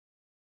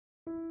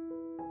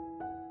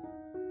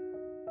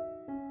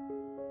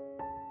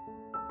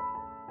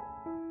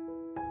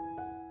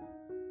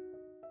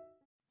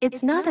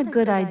It's not a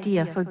good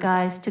idea for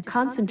guys to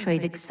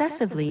concentrate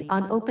excessively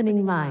on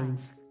opening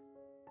lines.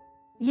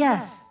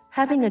 Yes,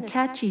 having a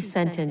catchy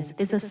sentence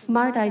is a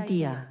smart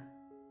idea.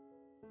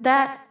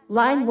 That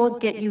line won't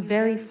get you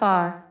very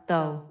far,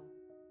 though.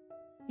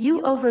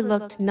 You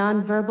overlooked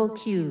nonverbal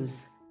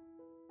cues.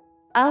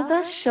 I'll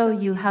thus show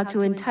you how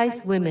to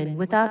entice women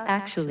without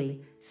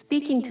actually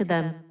speaking to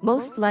them.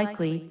 Most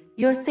likely,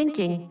 you're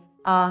thinking,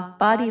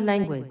 body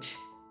language.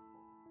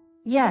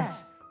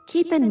 Yes,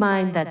 keep in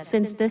mind that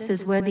since this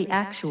is where the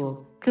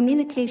actual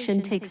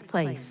communication takes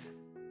place.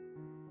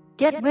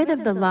 Get rid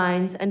of the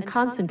lines and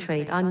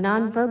concentrate on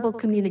nonverbal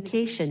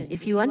communication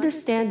if you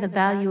understand the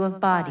value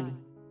of body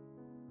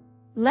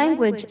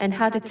language and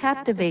how to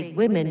captivate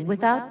women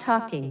without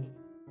talking.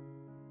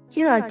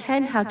 Here are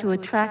 10 how to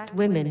attract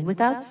women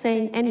without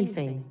saying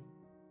anything.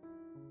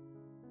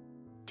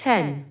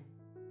 10.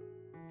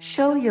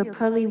 Show your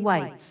pearly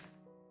whites.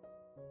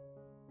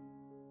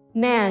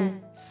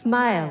 Man,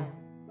 smile.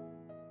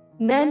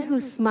 Men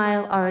who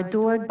smile are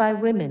adored by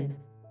women.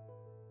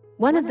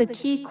 One of the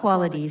key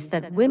qualities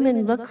that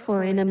women look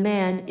for in a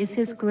man is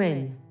his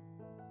grin.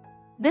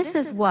 This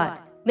is what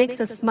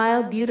makes a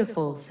smile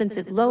beautiful, since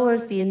it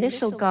lowers the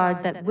initial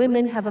guard that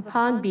women have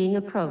upon being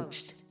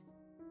approached.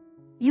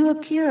 You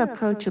appear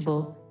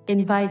approachable,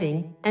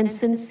 inviting, and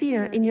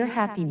sincere in your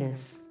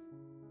happiness.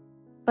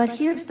 But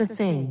here's the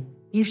thing,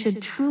 you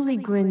should truly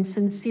grin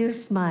sincere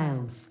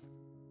smiles.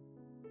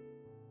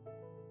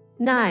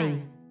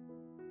 9.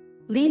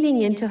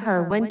 Leaning into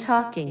her when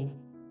talking.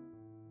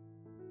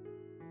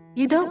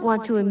 You don't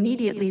want to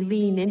immediately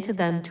lean into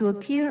them to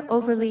appear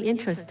overly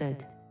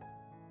interested.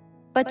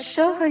 But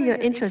show her you're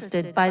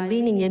interested by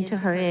leaning into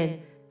her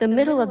in the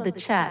middle of the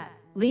chat.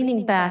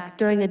 Leaning back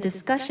during a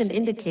discussion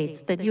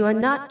indicates that you are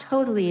not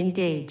totally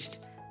engaged,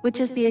 which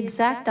is the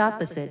exact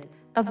opposite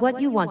of what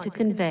you want to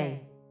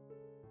convey.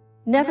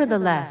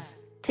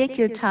 Nevertheless, take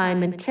your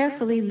time and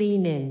carefully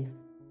lean in.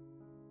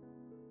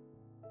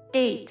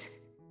 8.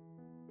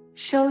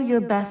 Show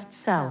your best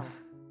self.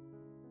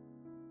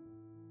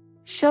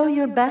 Show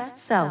your best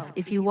self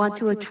if you want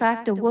to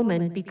attract a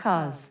woman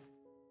because,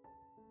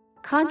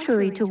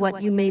 contrary to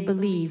what you may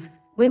believe,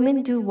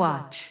 women do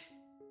watch.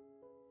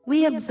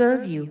 We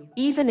observe you,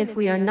 even if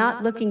we are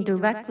not looking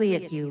directly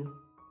at you.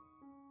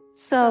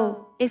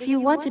 So, if you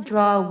want to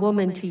draw a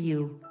woman to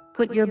you,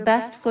 put your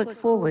best foot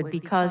forward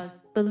because,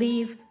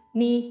 believe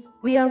me,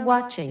 we are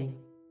watching.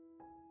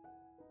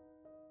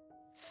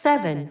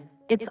 7.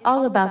 It's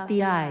all about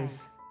the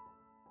eyes.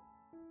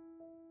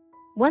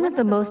 One of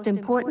the most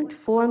important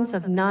forms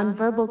of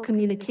nonverbal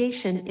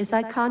communication is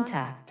eye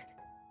contact.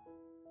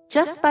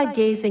 Just by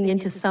gazing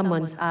into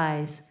someone's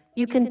eyes,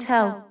 you can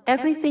tell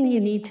everything you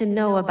need to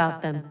know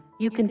about them.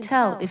 You can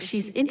tell if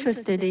she's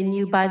interested in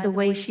you by the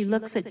way she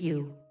looks at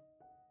you.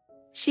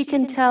 She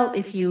can tell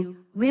if you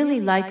really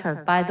like her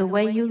by the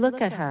way you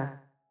look at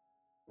her.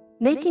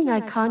 Making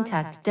eye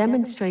contact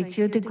demonstrates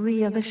your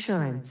degree of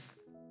assurance.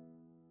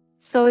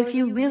 So if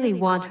you really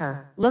want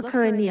her, look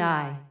her in the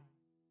eye.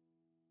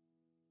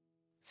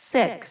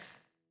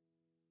 6.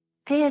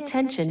 Pay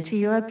attention to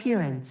your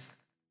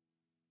appearance.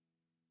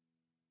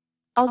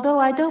 Although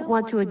I don't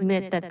want to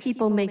admit that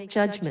people make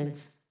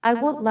judgments, I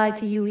won't lie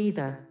to you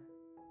either.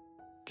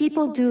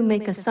 People do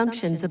make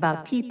assumptions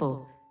about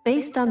people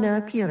based on their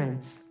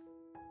appearance.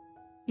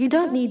 You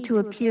don't need to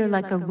appear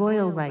like a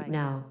royal right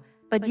now,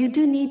 but you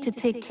do need to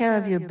take care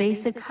of your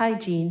basic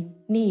hygiene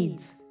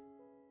needs.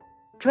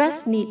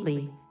 Dress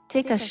neatly,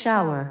 take a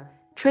shower,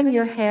 trim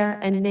your hair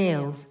and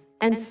nails,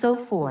 and so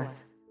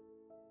forth.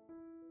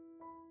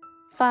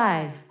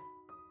 5.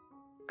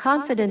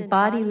 Confident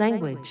body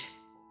language.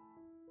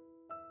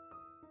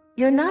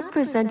 You're not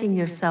presenting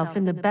yourself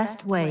in the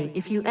best way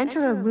if you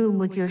enter a room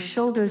with your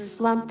shoulders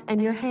slumped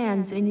and your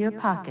hands in your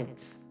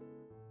pockets.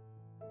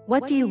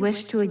 What do you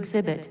wish to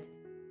exhibit?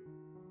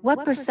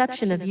 What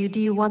perception of you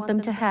do you want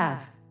them to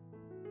have?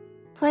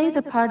 Play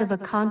the part of a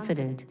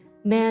confident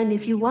man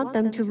if you want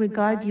them to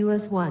regard you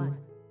as one.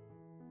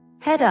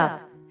 Head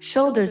up,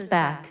 shoulders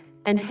back,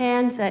 and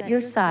hands at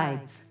your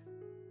sides.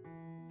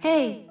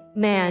 Hey,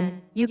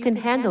 man, you can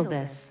handle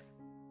this.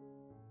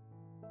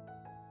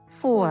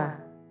 4.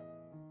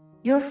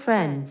 Your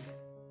friends.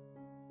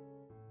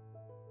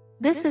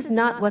 This is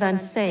not what I'm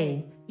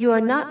saying. You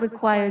are not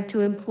required to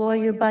employ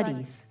your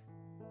buddies.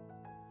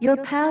 Your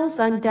pals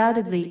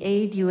undoubtedly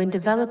aid you in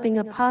developing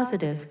a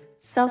positive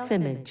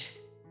self-image.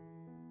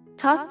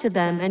 Talk to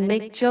them and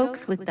make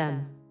jokes with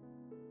them.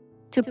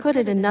 To put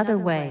it another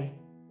way,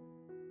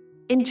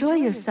 enjoy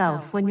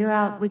yourself when you're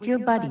out with your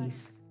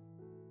buddies.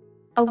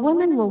 A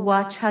woman will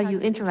watch how you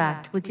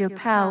interact with your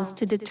pals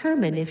to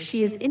determine if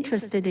she is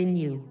interested in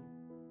you.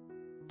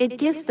 It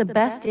gives the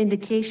best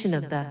indication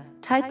of the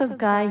type of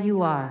guy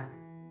you are.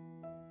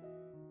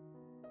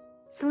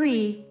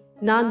 3.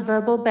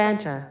 Nonverbal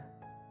banter.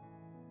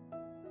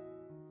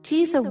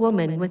 Tease a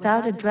woman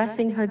without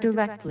addressing her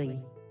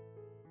directly.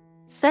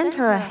 Send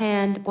her a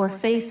hand or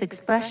face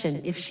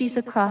expression if she's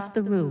across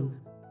the room.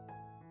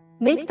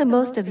 Make the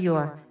most of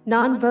your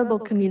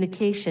nonverbal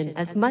communication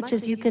as much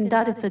as you can.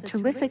 It's a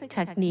terrific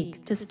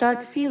technique to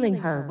start feeling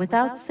her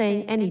without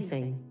saying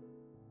anything.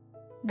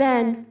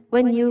 Then,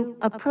 when you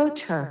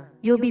approach her,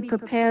 you'll be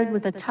prepared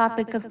with a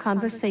topic of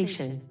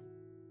conversation.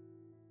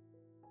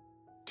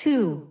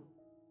 2.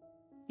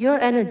 Your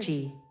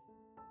energy.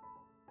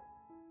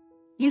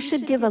 You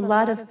should give a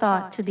lot of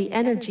thought to the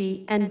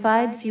energy and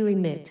vibes you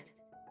emit.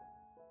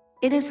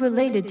 It is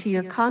related to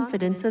your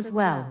confidence as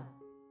well.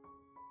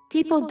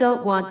 People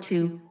don't want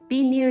to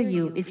be near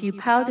you if you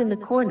pout in the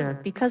corner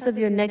because of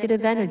your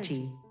negative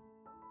energy.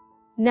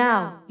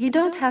 Now, you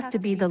don't have to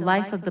be the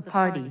life of the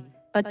party,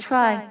 but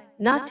try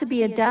not to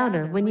be a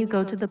downer when you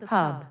go to the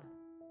pub.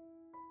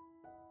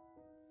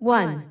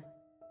 1.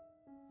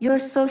 Your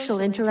social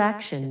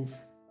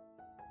interactions.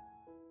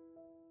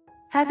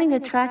 Having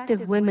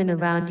attractive women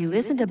around you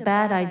isn't a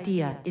bad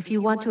idea if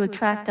you want to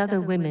attract other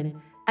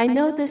women. I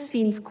know this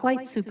seems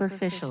quite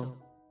superficial.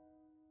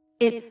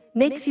 It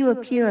makes you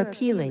appear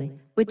appealing,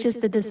 which is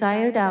the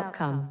desired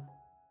outcome.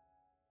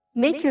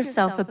 Make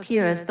yourself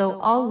appear as though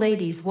all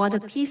ladies want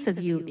a piece of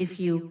you if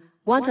you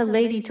want a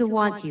lady to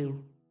want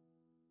you.